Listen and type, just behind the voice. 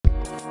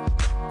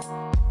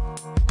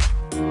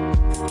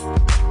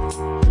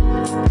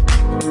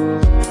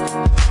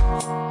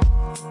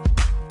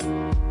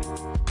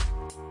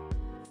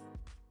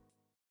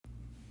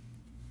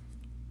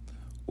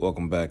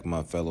Welcome back,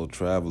 my fellow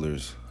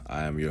travelers.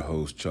 I am your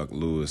host, Chuck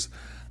Lewis.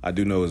 I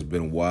do know it's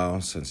been a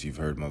while since you've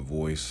heard my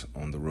voice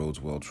on the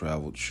Roads Well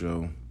Traveled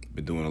show.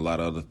 Been doing a lot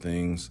of other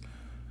things.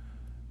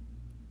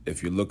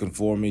 If you're looking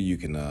for me, you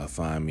can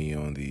find me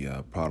on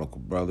the Prodigal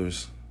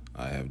Brothers.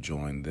 I have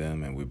joined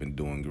them, and we've been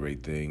doing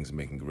great things,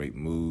 making great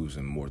moves,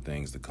 and more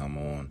things to come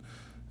on.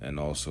 And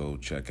also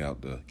check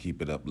out the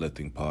Keep It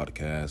Uplifting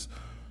podcast.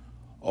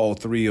 All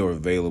three are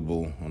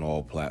available on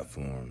all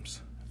platforms.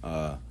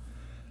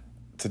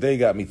 Today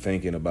got me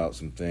thinking about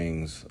some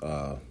things,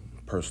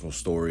 personal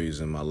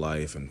stories in my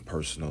life and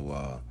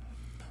personal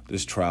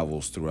just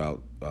travels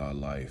throughout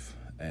life.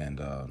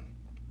 And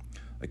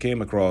I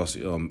came across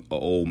an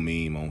old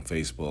meme on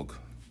Facebook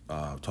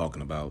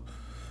talking about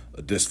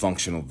a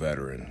dysfunctional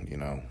veteran. You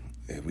know,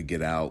 if we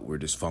get out, we're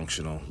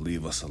dysfunctional,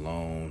 leave us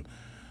alone,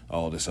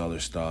 all this other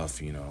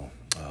stuff,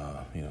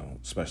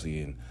 especially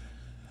in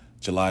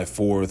July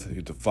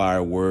 4th, the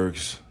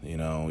fireworks,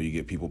 you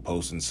get people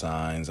posting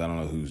signs. I don't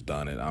know who's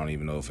done it. I don't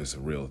even know if it's a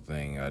real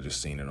thing. I just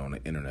seen it on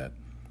the internet.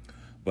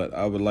 But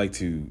I would like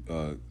to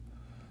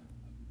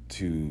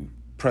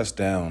press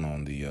down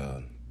on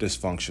the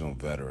dysfunctional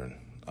veteran.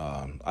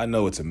 I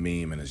know it's a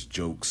meme and it's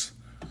jokes,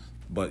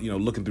 but,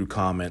 looking through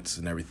comments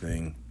and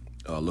everything,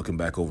 looking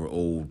back over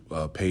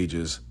old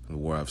pages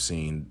where I've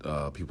seen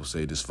people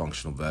say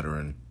dysfunctional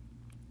veteran,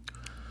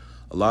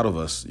 a lot of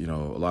us, a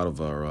lot of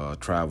our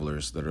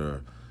travelers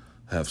that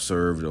have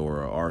served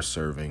or are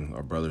serving,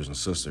 our brothers and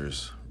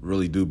sisters,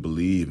 really do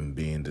believe in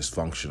being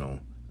dysfunctional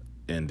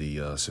in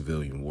the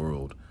civilian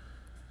world.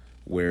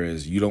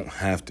 Whereas you don't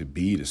have to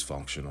be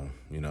dysfunctional.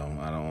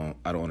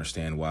 I don't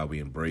understand why we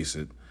embrace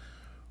it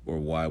or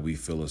why we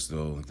feel as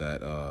though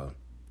that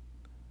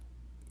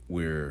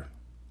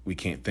we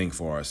can't think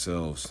for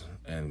ourselves.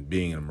 And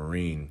being a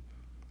Marine,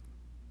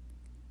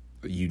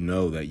 you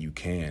know that you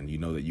can. You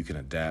know that you can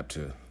adapt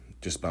to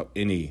just about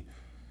any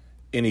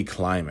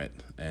climate,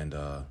 and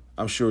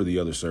I'm sure the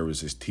other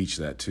services teach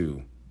that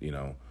too,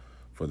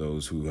 for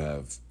those who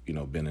have,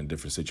 been in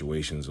different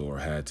situations or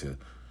had to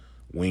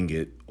wing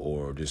it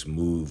or just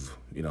move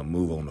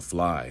on the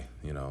fly,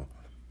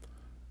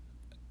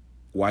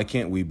 Why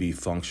can't we be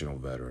functional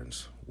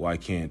veterans? Why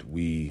can't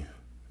we,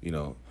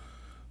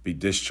 be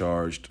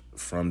discharged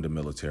from the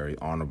military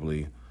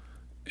honorably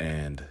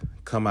and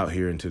come out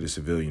here into the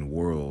civilian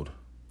world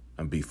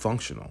and be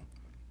functional,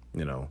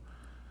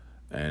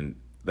 And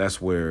that's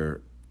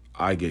where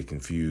I get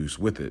confused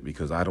with it,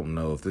 because I don't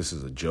know if this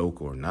is a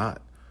joke or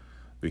not.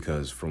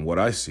 Because from what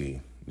I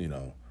see,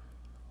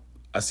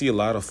 I see a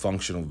lot of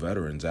functional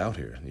veterans out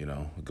here,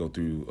 go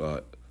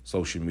through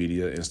social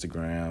media,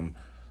 Instagram,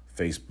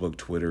 Facebook,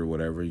 Twitter,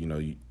 whatever,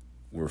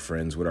 we're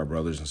friends with our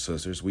brothers and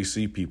sisters. We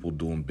see people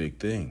doing big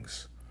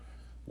things.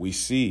 We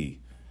see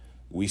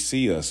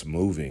us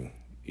moving,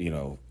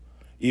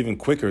 even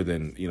quicker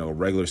than, a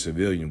regular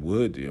civilian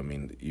would. I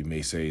mean, you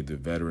may say the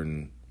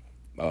veteran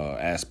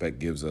aspect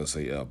gives us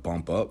a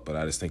bump up, but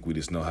I just think we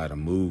just know how to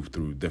move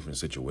through different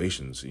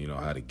situations,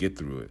 how to get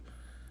through it.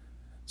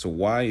 So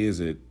why is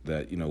it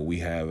that, we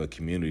have a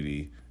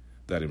community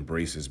that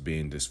embraces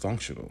being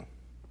dysfunctional?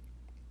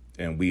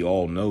 And we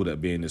all know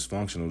that being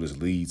dysfunctional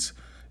leads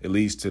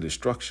to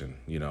destruction,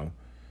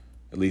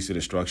 It leads to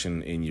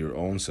destruction in your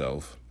own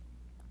self.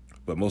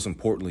 But most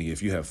importantly,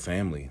 if you have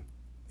family,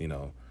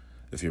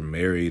 if you're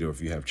married or if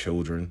you have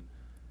children,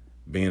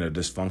 being a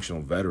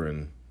dysfunctional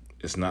veteran,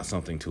 it's not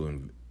something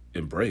to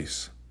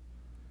embrace,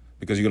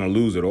 because you're going to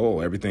lose it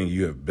all. Everything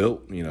you have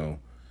built,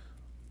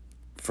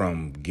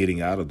 from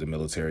getting out of the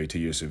military to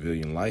your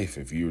civilian life,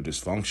 if you're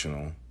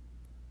dysfunctional,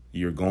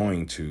 you're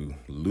going to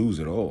lose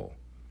it all.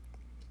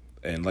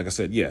 And like I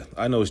said, yeah,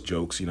 I know it's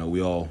jokes.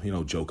 We all,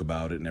 joke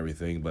about it and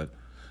everything. But,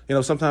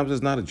 sometimes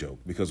it's not a joke,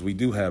 because we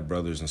do have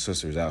brothers and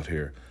sisters out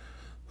here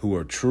who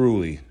are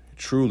truly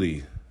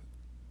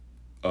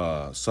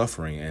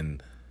suffering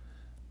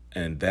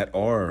and that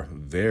are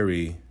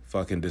very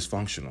fucking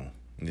dysfunctional.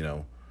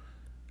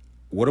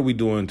 What are we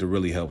doing to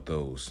really help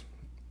those?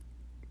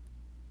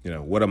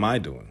 What am I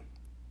doing?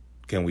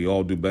 Can we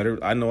all do better?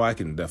 I know I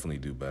can definitely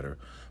do better,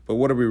 but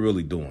what are we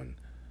really doing?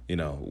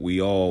 We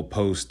all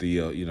post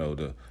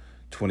the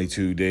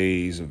 22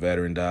 days a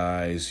veteran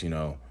dies,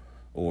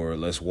 or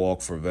let's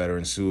walk for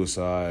veteran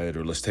suicide,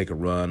 or let's take a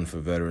run for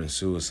veteran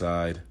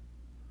suicide.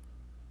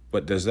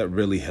 But does that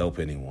really help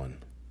anyone?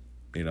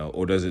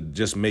 Or does it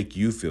just make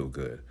you feel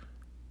good?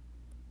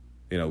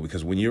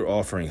 Because when you're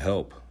offering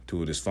help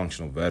to a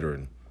dysfunctional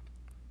veteran,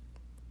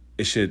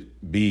 it should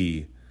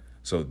be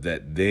so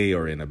that they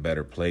are in a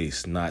better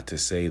place, not to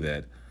say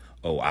that,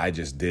 oh, I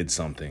just did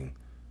something,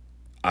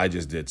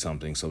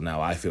 so now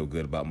I feel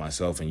good about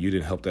myself, and you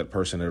didn't help that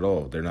person at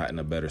all. They're not in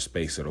a better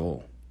space at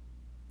all.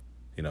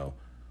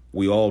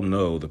 We all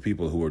know the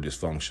people who are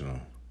dysfunctional.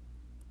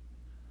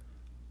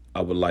 I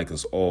would like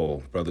us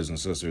all, brothers and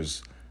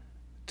sisters,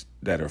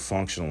 that are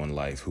functional in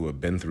life, who have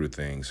been through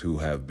things, who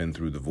have been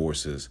through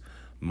divorces,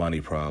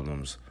 money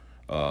problems,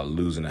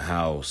 losing a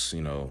house,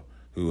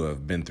 who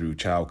have been through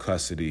child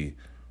custody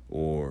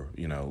or,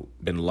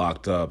 been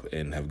locked up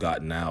and have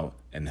gotten out,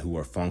 and who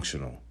are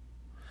functional.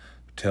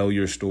 Tell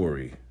your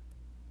story.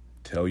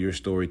 Tell your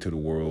story to the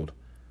world.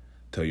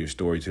 Tell your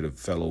story to the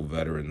fellow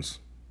veterans.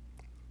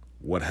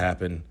 What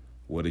happened?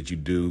 What did you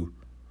do?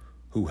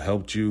 Who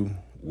helped you?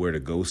 Where to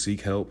go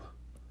seek help?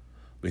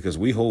 Because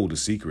we hold the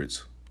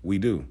secrets. We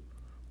do.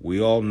 We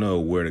all know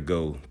where to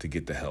go to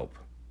get the help.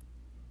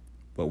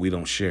 But we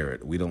don't share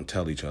it. We don't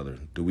tell each other.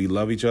 Do we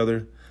love each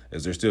other?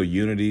 Is there still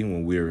unity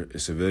when we're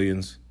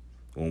civilians?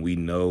 When we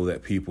know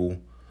that people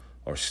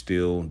are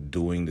still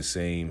doing the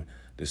same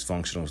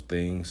dysfunctional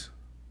things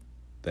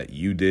that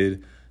you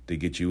did to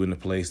get you in the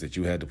place that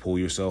you had to pull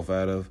yourself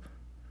out of?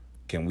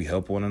 Can we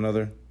help one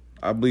another?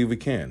 I believe we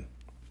can.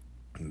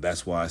 And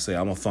that's why I say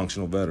I'm a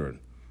functional veteran.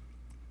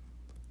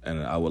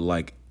 And I would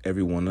like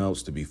everyone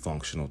else to be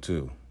functional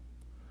too.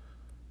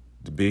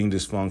 Being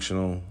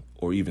dysfunctional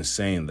or even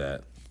saying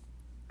that,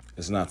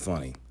 it's not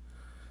funny.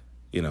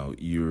 You know,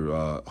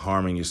 you're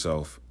harming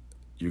yourself.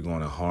 You're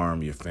going to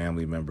harm your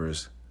family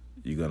members.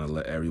 You're going to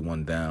let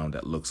everyone down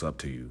that looks up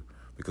to you.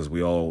 Because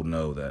we all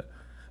know that,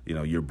 you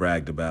know, you're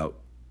bragged about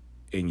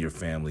in your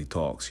family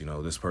talks. You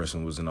know, this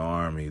person was in the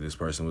Army, this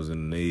person was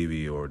in the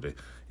Navy, or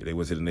they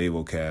went to the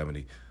Naval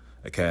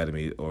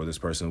Academy, or this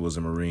person was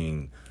a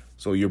Marine.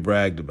 So you're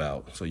bragged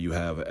about. So you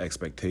have an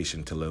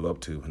expectation to live up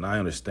to. And I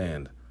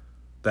understand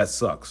that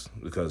sucks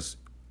because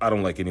I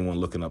don't like anyone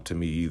looking up to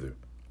me either.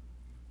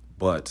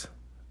 But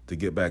to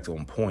get back to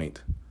on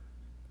point,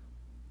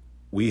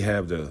 we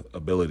have the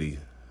ability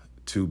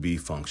to be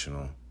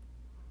functional.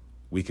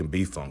 We can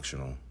be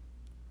functional.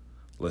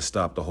 Let's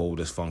stop the whole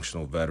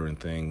dysfunctional veteran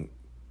thing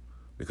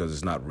because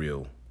it's not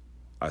real.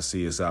 I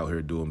see us out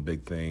here doing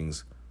big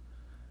things.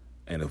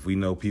 And if we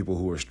know people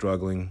who are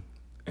struggling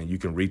and you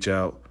can reach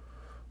out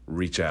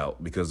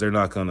because they're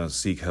not going to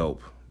seek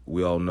help.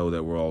 We all know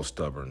that we're all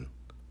stubborn.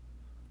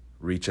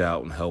 Reach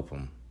out and help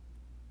them.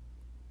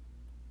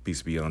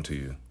 Peace be unto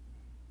you.